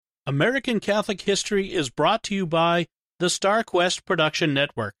American Catholic History is brought to you by the StarQuest Production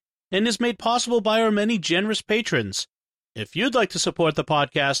Network and is made possible by our many generous patrons. If you'd like to support the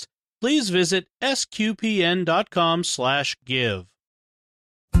podcast, please visit sqpn.com/give.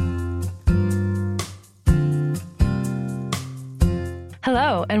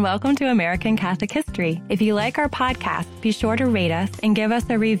 Hello, and welcome to American Catholic History. If you like our podcast, be sure to rate us and give us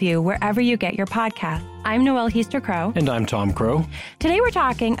a review wherever you get your podcasts. I'm Noelle Heaster-Crowe. And I'm Tom Crow. Today we're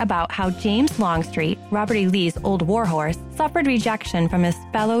talking about how James Longstreet, Robert E. Lee's old warhorse, suffered rejection from his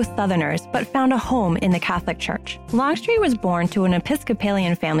fellow Southerners but found a home in the Catholic Church. Longstreet was born to an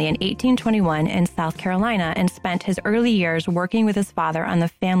Episcopalian family in 1821 in South Carolina and spent his early years working with his father on the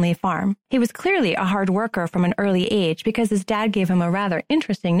family farm. He was clearly a hard worker from an early age because his dad gave him a rather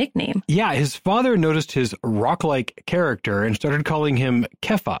interesting nickname. Yeah, his father noticed his rock-like character and started calling him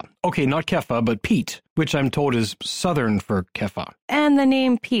Kepha. Okay, not Kepha, but Pete, which I'm told is Southern for Kepha. And the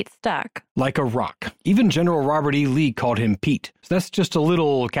name Pete stuck. Like a rock. Even General Robert E. Lee called him Pete. So that's just a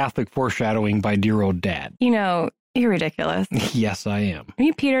little Catholic foreshadowing by dear old dad. You know, you're ridiculous. Yes, I am. Are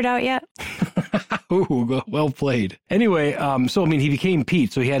you petered out yet? Ooh, well played. Anyway, he became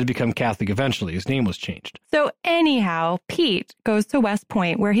Pete, so he had to become Catholic eventually. His name was changed. So anyhow, Pete goes to West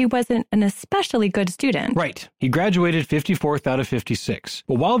Point, where he wasn't an especially good student. Right. He graduated 54th out of 56.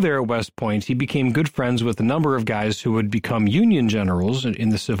 But while there at West Point, he became good friends with a number of guys who would become Union generals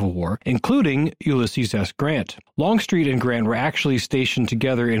in the Civil War, including Ulysses S. Grant. Longstreet and Grant were actually stationed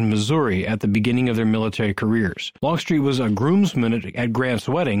together in Missouri at the beginning of their military careers. Longstreet was a groomsman at Grant's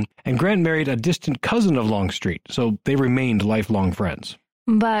wedding, and Grant married a distant cousin of Longstreet, so they remained lifelong friends.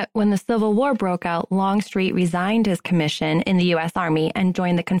 But when the Civil War broke out, Longstreet resigned his commission in the U.S. Army and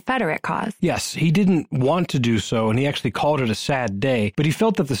joined the Confederate cause. Yes, he didn't want to do so, and he actually called it a sad day, but he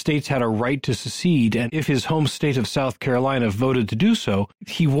felt that the states had a right to secede, and if his home state of South Carolina voted to do so,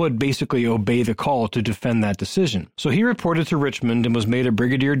 he would basically obey the call to defend that decision. So he reported to Richmond and was made a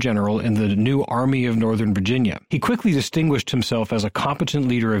brigadier general in the new Army of Northern Virginia. He quickly distinguished himself as a competent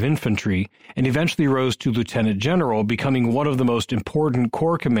leader of infantry, and eventually rose to lieutenant general, becoming one of the most important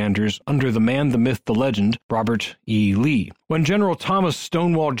corps commanders under the man, the myth, the legend, Robert E. Lee. When General Thomas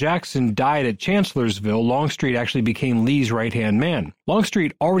Stonewall Jackson died at Chancellorsville, Longstreet actually became Lee's right-hand man.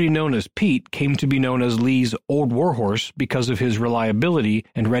 Longstreet, already known as Pete, came to be known as Lee's old warhorse because of his reliability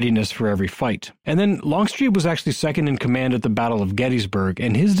and readiness for every fight. And then Longstreet was actually second in command at the Battle of Gettysburg,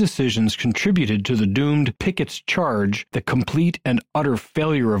 and his decisions contributed to the doomed Pickett's Charge, the complete and utter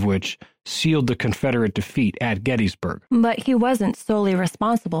failure of which sealed the Confederate defeat at Gettysburg. But he wasn't solely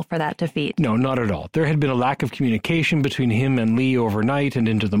responsible for that defeat. No, not at all. There had been a lack of communication between him and Lee overnight and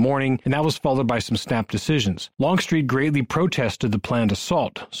into the morning, and that was followed by some snap decisions. Longstreet greatly protested the planned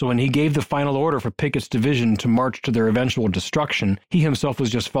assault, so when he gave the final order for Pickett's division to march to their eventual destruction, he himself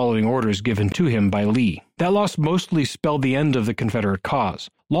was just following orders given to him by Lee. That loss mostly spelled the end of the Confederate cause.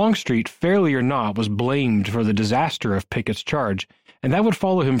 Longstreet, fairly or not, was blamed for the disaster of Pickett's Charge, and that would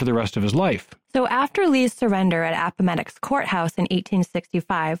follow him for the rest of his life. So after Lee's surrender at Appomattox Courthouse in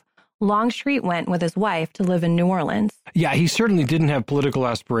 1865, Longstreet went with his wife to live in New Orleans. Yeah, he certainly didn't have political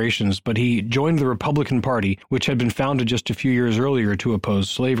aspirations, but he joined the Republican Party, which had been founded just a few years earlier to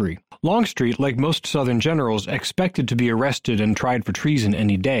oppose slavery. Longstreet, like most Southern generals, expected to be arrested and tried for treason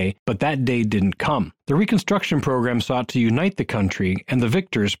any day, but that day didn't come. The Reconstruction program sought to unite the country, and the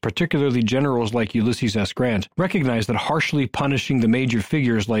victors, particularly generals like Ulysses S. Grant, recognized that harshly punishing the major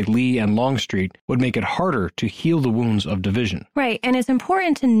figures like Lee and Longstreet would make it harder to heal the wounds of division. Right, and it's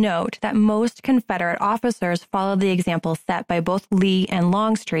important to note that most Confederate officers followed the example set by both Lee and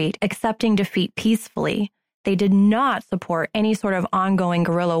Longstreet, accepting defeat peacefully. They did not support any sort of ongoing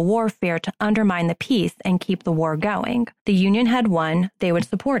guerrilla warfare to undermine the peace and keep the war going. The Union had won, they would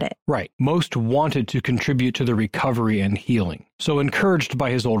support it. Right. Most wanted to contribute to the recovery and healing. So encouraged by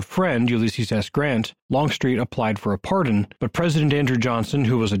his old friend, Ulysses S. Grant, Longstreet applied for a pardon, but President Andrew Johnson,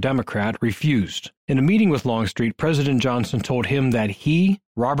 who was a Democrat, refused. In a meeting with Longstreet, President Johnson told him that he,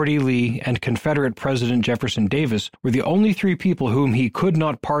 Robert E. Lee, and Confederate President Jefferson Davis were the only three people whom he could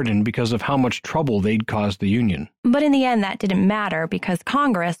not pardon because of how much trouble they'd caused the Union. But in the end, that didn't matter because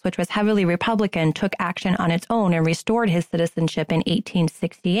Congress, which was heavily Republican, took action on its own and restored his citizenship in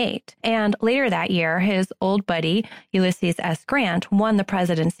 1868. And later that year, his old buddy, Ulysses S. Grant, won the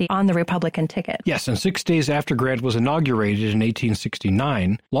presidency on the Republican ticket. Yes, and 6 days after Grant was inaugurated in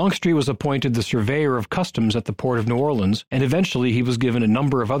 1869, Longstreet was appointed the Surveyor of Customs at the Port of New Orleans, and eventually he was given a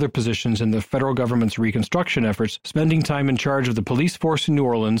number of other positions in the federal government's Reconstruction efforts, spending time in charge of the police force in New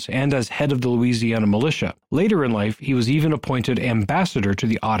Orleans and as head of the Louisiana militia. Later in life, he was even appointed ambassador to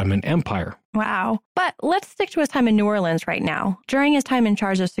the Ottoman Empire. Wow. But let's stick to his time in New Orleans right now. During his time in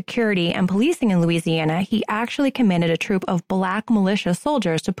charge of security and policing in Louisiana, he actually commanded a troop of black militia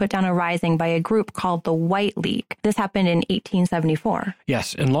soldiers to put down a rising by a group called the White League. This happened in 1874.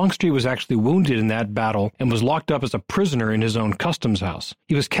 Yes, and Longstreet was actually wounded in that battle and was locked up as a prisoner in his own customs house.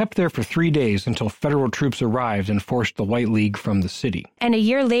 He was kept there for 3 days until federal troops arrived and forced the White League from the city. And a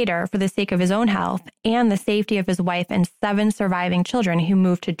year later, for the sake of his own health and the safety of his wife and 7 surviving children, he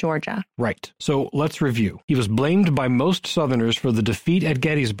moved to Georgia. Right. So let's review. He was blamed by most Southerners for the defeat at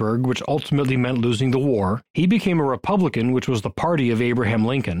Gettysburg, which ultimately meant losing the war. He became a Republican, which was the party of Abraham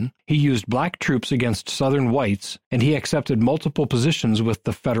Lincoln. He used black troops against Southern whites, and he accepted multiple positions with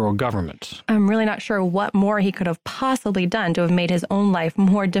the federal government. I'm really not sure what more he could have possibly done to have made his own life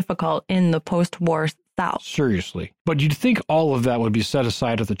more difficult in the post-war South. Seriously. But you'd think all of that would be set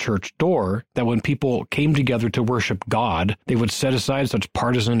aside at the church door, that when people came together to worship God, they would set aside such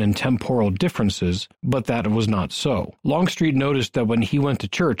partisan and temporal differences, but that was not so. Longstreet noticed that when he went to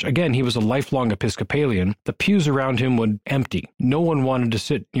church, again, he was a lifelong Episcopalian, the pews around him would empty. No one wanted to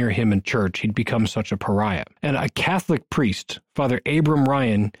sit near him in church. He'd become such a pariah. And a Catholic priest, Father Abram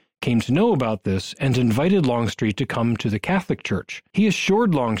Ryan, came to know about this and invited Longstreet to come to the Catholic Church. He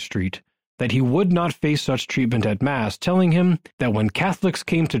assured Longstreet that he would not face such treatment at Mass, telling him that when Catholics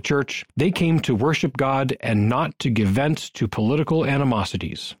came to church, they came to worship God and not to give vent to political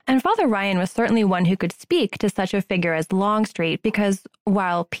animosities. And Father Ryan was certainly one who could speak to such a figure as Longstreet, because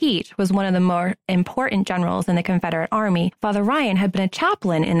while Pete was one of the more important generals in the Confederate Army, Father Ryan had been a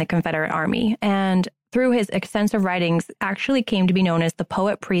chaplain in the Confederate Army, and through his extensive writings actually came to be known as the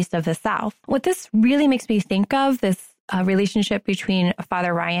poet priest of the South. What this really makes me think of, this relationship between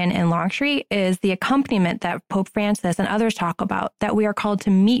Father Ryan and Longstreet, is the accompaniment that Pope Francis and others talk about, that we are called to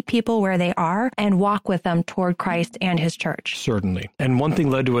meet people where they are and walk with them toward Christ and his church. Certainly. And one thing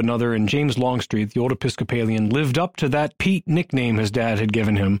led to another, and James Longstreet, the old Episcopalian, lived up to that Pete nickname his dad had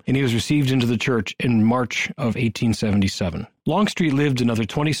given him, and he was received into the church in March of 1877. Longstreet lived another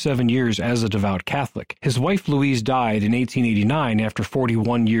 27 years as a devout Catholic. His wife Louise died in 1889 after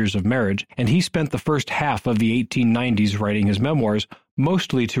 41 years of marriage, and he spent the first half of the 1890s writing his memoirs,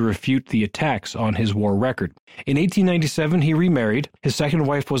 mostly to refute the attacks on his war record. In 1897, he remarried. His second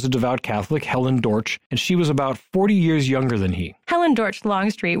wife was a devout Catholic, Helen Dortch, and she was about 40 years younger than he. Helen Dortch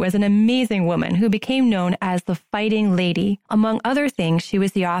Longstreet was an amazing woman who became known as the Fighting Lady. Among other things, she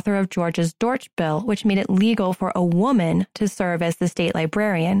was the author of Georgia's Dortch Bill, which made it legal for a woman to serve as the state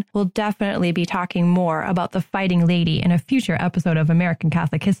librarian. We'll definitely be talking more about the Fighting Lady in a future episode of American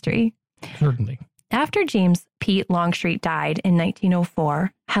Catholic History. Certainly. After James Pete Longstreet died in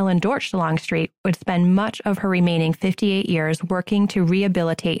 1904, Helen Dortch Longstreet would spend much of her remaining 58 years working to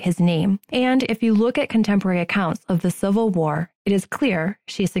rehabilitate his name. And if you look at contemporary accounts of the Civil War, it is clear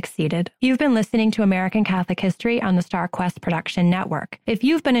she succeeded. You've been listening to American Catholic History on the StarQuest Production Network. If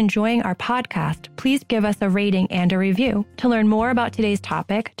you've been enjoying our podcast, please give us a rating and a review. To learn more about today's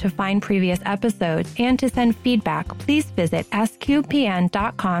topic, to find previous episodes, and to send feedback, please visit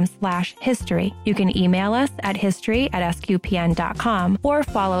sqpn.com/history. You can email us at history@sqpn.com or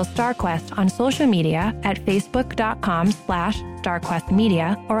follow StarQuest on social media at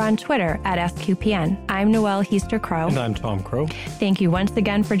facebook.com/StarQuestMedia or on Twitter at SQPN. I'm Noelle Heaster-Crowe. And I'm Tom Crow. Thank you once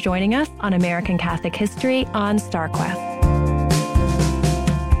again for joining us on American Catholic History on StarQuest.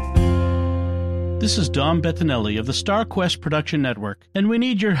 This is Dom Bettinelli of the StarQuest Production Network, and we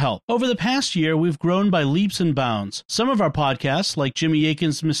need your help. Over the past year, we've grown by leaps and bounds. Some of our podcasts, like Jimmy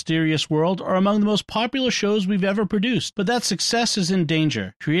Akin's Mysterious World, are among the most popular shows we've ever produced, but that success is in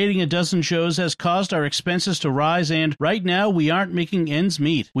danger. Creating a dozen shows has caused our expenses to rise, and right now, we aren't making ends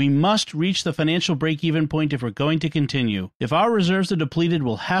meet. We must reach the financial break-even point if we're going to continue. If our reserves are depleted,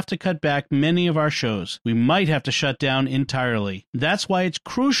 we'll have to cut back many of our shows. We might have to shut down entirely. That's why it's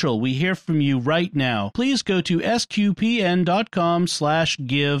crucial we hear from you right now. Please go to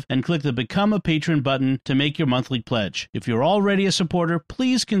sqpn.com/give and click the Become a Patron button to make your monthly pledge. If you're already a supporter,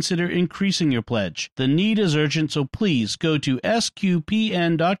 please consider increasing your pledge. The need is urgent, so please go to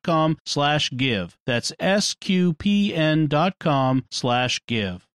sqpn.com/give. That's sqpn.com/give.